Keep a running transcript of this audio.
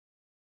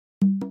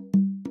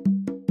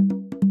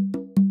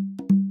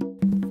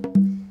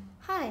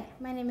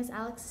name is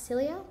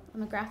Cecilio.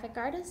 I'm a graphic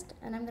artist,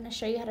 and I'm going to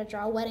show you how to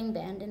draw a wedding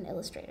band in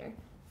Illustrator.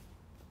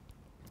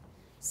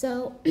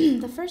 So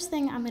the first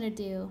thing I'm going to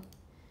do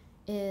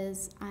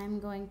is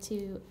I'm going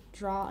to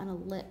draw an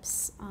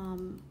ellipse,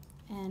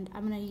 and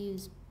I'm going to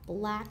use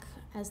black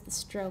as the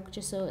stroke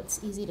just so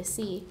it's easy to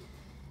see.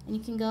 And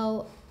you can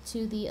go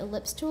to the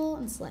ellipse tool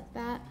and select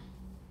that,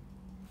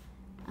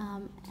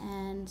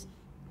 and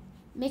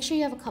make sure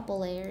you have a couple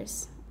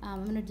layers.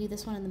 I'm going to do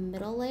this one in the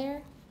middle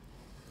layer.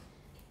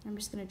 I'm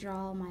just going to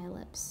draw my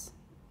ellipse.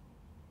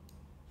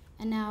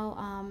 And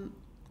now,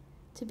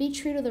 to be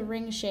true to the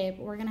ring shape,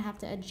 we're going to have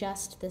to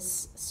adjust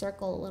this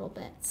circle a little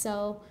bit.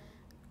 So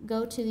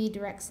go to the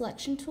direct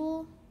selection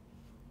tool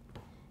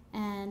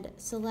and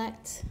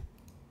select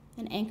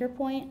an anchor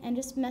point and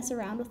just mess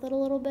around with it a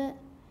little bit,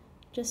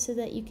 just so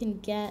that you can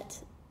get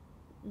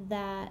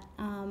that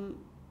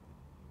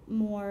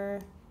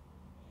more,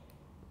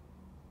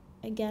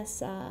 I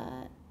guess,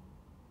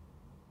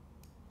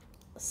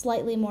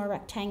 slightly more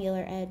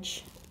rectangular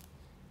edge.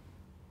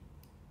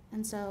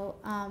 And so,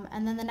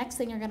 and then the next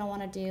thing you're going to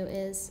want to do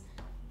is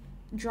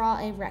draw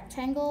a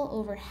rectangle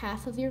over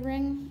half of your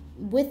ring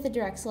with the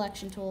direct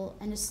selection tool,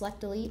 and just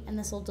select delete, and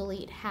this will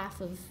delete half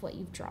of what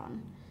you've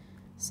drawn.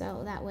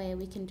 So that way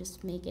we can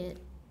just make it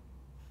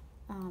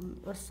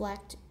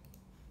reflect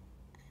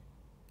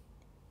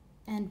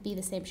and be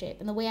the same shape.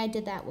 And the way I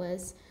did that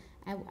was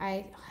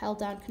I held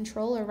down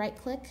Control or right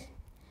click,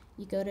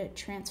 you go to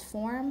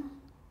Transform,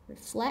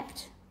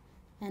 Reflect,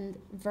 and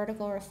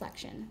Vertical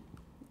Reflection.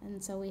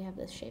 And so we have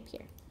this shape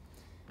here.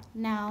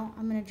 Now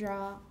I'm going to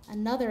draw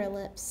another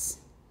ellipse,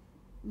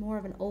 more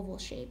of an oval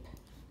shape.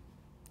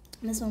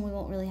 And this one we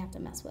won't really have to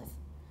mess with.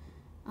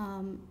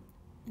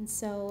 And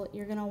so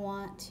you're going to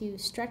want to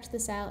stretch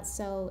this out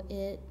so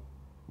it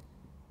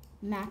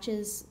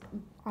matches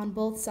on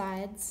both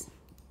sides.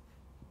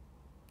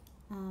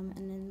 And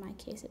in my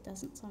case it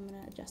doesn't, so I'm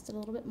going to adjust it a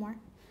little bit more.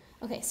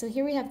 Okay, so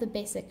here we have the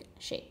basic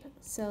shape.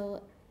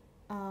 So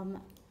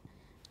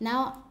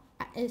now,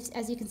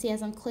 as you can see,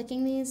 as I'm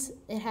clicking these,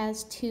 it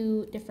has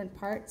two different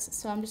parts.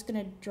 So I'm just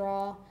going to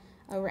draw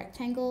a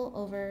rectangle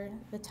over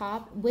the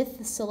top with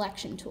the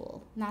selection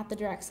tool, not the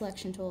direct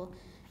selection tool.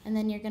 And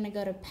then you're going to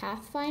go to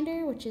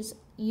Pathfinder, which is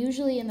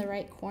usually in the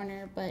right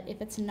corner, but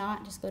if it's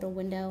not, just go to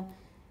Window,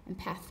 and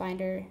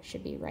Pathfinder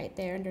should be right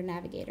there under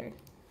Navigator.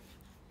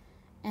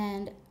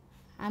 And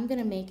I'm going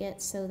to make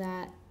it so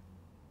that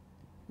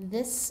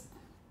this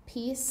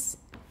piece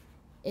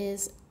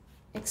is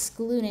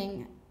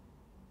excluding,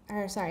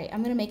 or sorry,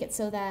 I'm going to make it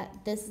so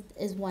that this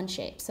is one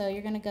shape. So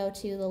you're going to go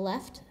to the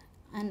left,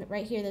 and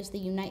right here there's the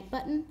Unite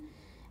button,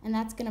 and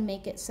that's going to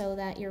make it so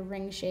that your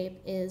ring shape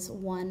is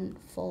one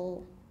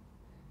full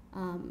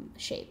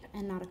shape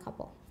and not a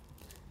couple.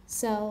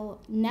 So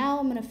now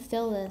I'm going to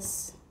fill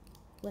this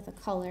with a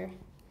color,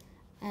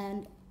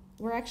 and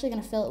we're actually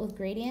going to fill it with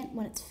gradient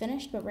when it's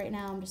finished, but right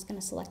now I'm just going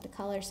to select a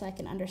color so I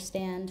can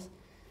understand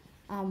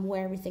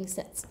where everything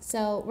sits.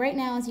 So right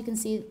now, as you can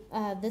see,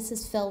 this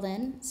is filled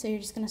in, so you're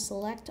just going to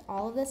select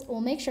all of this.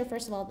 We'll make sure,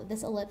 first of all, that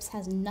this ellipse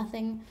has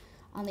nothing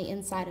on the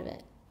inside of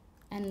it.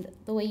 And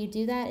the way you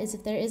do that is,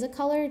 if there is a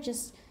color,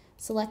 just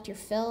select your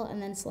fill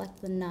and then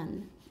select the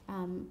None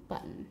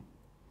button.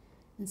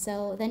 And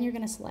so then you're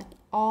going to select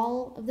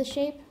all of the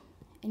shape,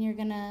 and you're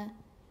going to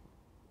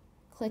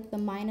click the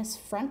minus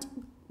front,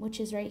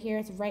 which is right here.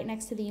 It's right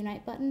next to the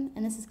Unite button,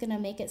 and this is going to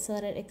make it so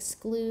that it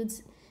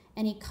excludes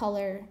any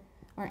color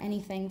or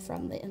anything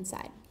from the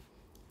inside.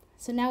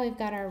 So now we've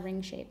got our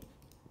ring shape.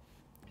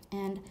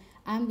 And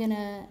I'm going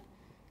to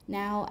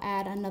now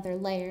add another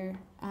layer,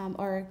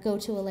 or go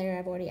to a layer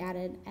I've already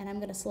added, and I'm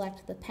going to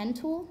select the pen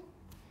tool,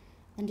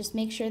 and just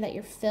make sure that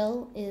your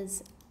fill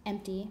is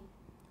empty.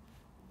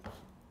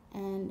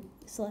 And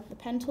select the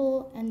pen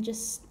tool, and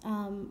just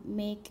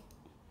make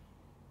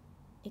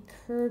a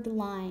curved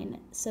line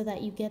so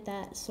that you get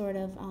that sort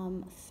of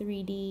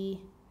 3D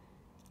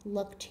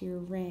look to your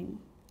ring.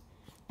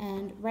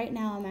 And right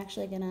now I'm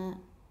actually going to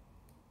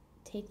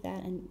take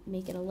that and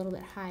make it a little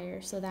bit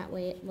higher so that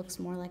way it looks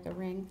more like a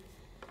ring.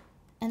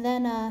 And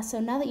then, so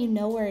now that you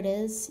know where it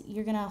is,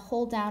 you're going to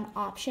hold down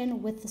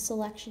Option with the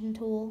selection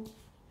tool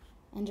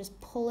and just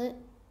pull it.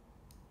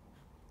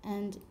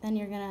 And then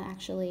you're going to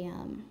actually,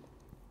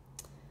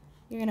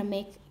 you're going to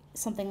make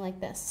something like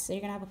this. So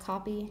you're going to have a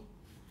copy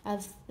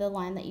of the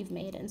line that you've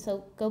made. And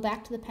so go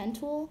back to the pen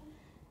tool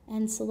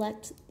and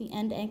select the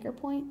end anchor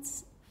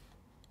points.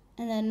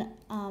 And then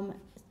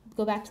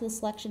go back to the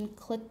selection,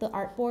 click the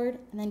artboard,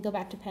 and then go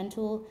back to pen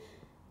tool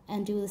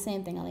and do the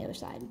same thing on the other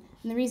side.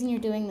 And the reason you're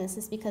doing this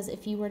is because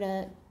if you were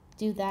to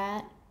do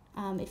that,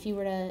 if you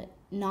were to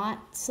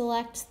not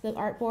select the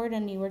artboard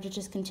and you were to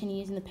just continue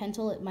using the pen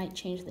tool, it might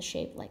change the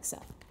shape like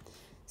so.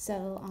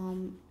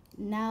 So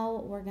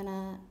now we're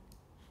gonna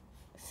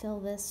fill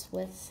this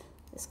with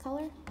this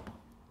color.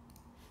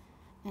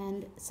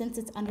 And since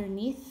it's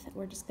underneath,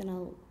 we're just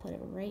gonna put it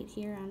right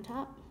here on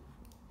top.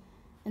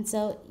 And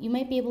so you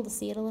might be able to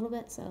see it a little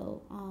bit,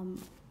 so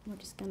we're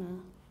just gonna,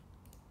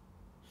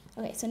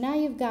 okay, so now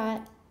you've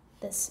got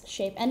this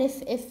shape. And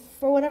if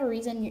for whatever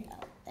reason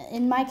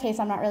in my case,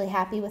 I'm not really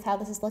happy with how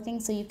this is looking,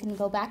 so you can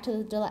go back to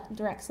the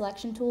direct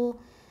selection tool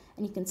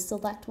and you can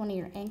select one of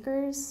your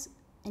anchors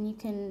and you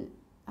can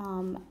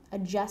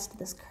adjust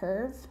this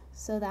curve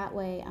so that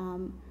way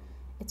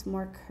it's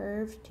more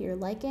curved to your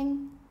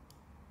liking.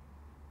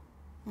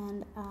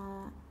 And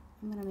I'm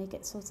going to make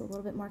it so it's a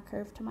little bit more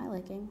curved to my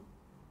liking.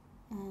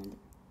 And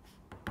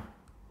all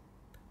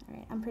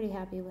right, I'm pretty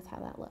happy with how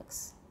that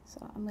looks.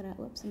 So I'm going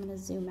to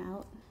zoom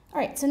out. All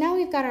right, so now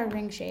we've got our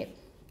ring shape.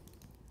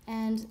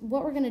 And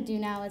what we're going to do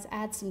now is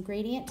add some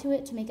gradient to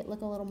it to make it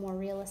look a little more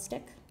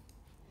realistic.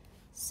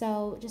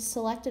 So just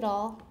select it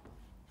all,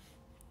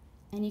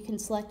 and you can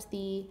select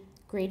the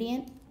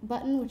gradient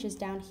button, which is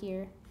down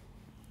here,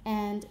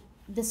 and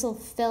this will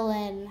fill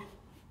in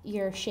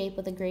your shape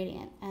with a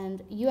gradient.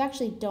 And you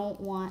actually don't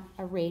want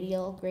a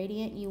radial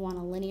gradient, you want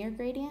a linear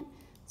gradient.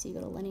 So you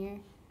go to linear,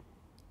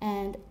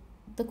 and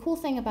the cool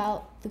thing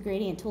about the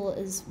gradient tool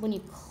is when you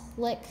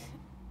click,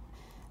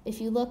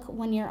 if you look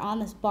when you're on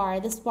this bar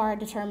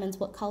determines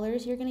what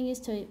colors you're going to use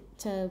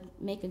to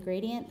make a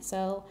gradient.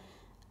 So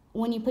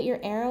when you put your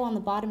arrow on the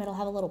bottom, it'll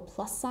have a little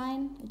plus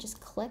sign. Just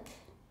click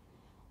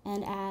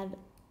and add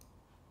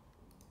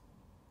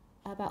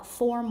about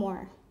 4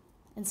 more.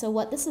 And so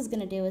what this is going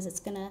to do is it's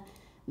going to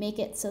make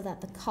it so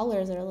that the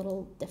colors are a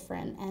little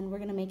different, and we're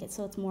going to make it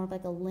so it's more of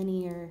like a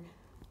linear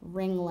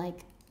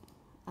ring-like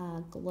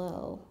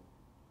glow.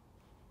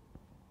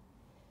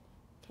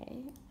 Okay,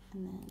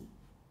 and then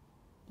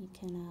you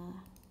can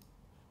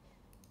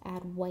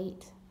add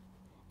white,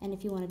 and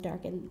if you want to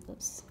darken,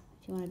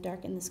 if you want to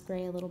darken this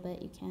gray a little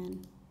bit, you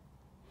can,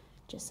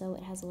 just so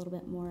it has a little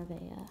bit more of a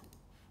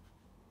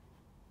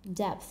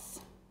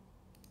depth.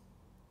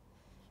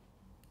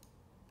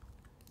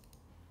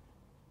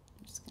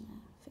 I'm just gonna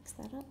fix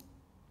that up,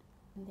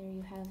 and there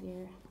you have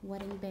your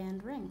wedding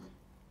band ring.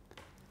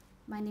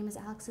 My name is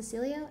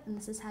Cecilio, and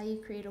this is how you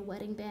create a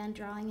wedding band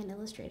drawing in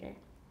Illustrator.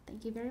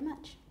 Thank you very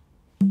much.